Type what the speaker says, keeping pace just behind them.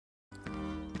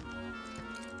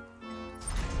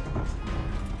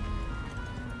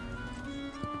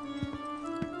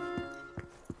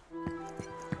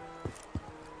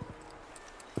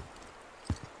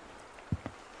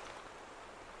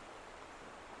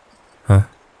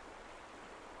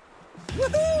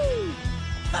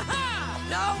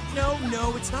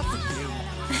it's not for you.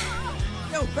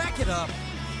 Yo, back it up.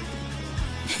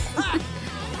 Ha!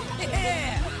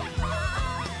 Yeah!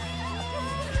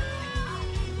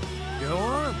 Go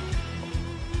on.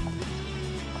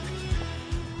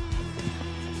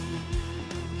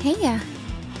 Hey,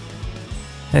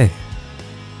 Hey,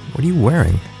 what are you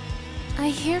wearing? I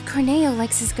hear Corneo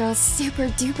likes his girls super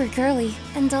duper girly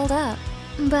and dolled up.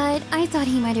 But I thought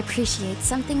he might appreciate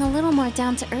something a little more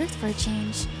down to earth for a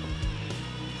change.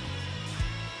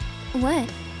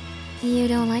 What? You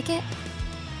don't like it?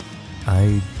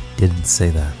 I didn't say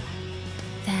that.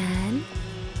 Then?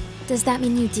 Does that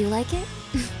mean you do like it?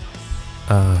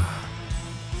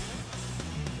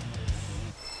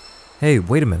 Hey,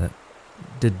 wait a minute.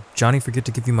 Did Johnny forget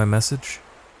to give you my message?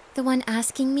 The one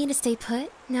asking me to stay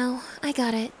put? No, I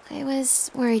got it. I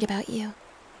was worried about you.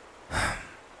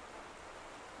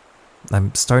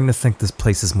 I'm starting to think this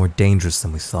place is more dangerous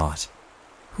than we thought.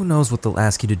 Who knows what they'll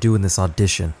ask you to do in this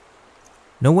audition?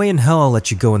 No way in hell I'll let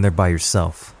you go in there by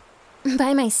yourself.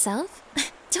 By myself?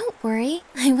 Don't worry,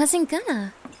 I wasn't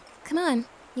gonna. Come on,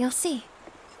 you'll see.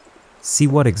 See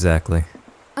what exactly?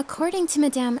 According to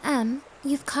Madame M,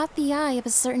 you've caught the eye of a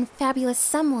certain fabulous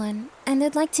someone, and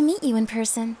they'd like to meet you in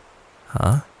person.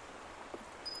 Huh?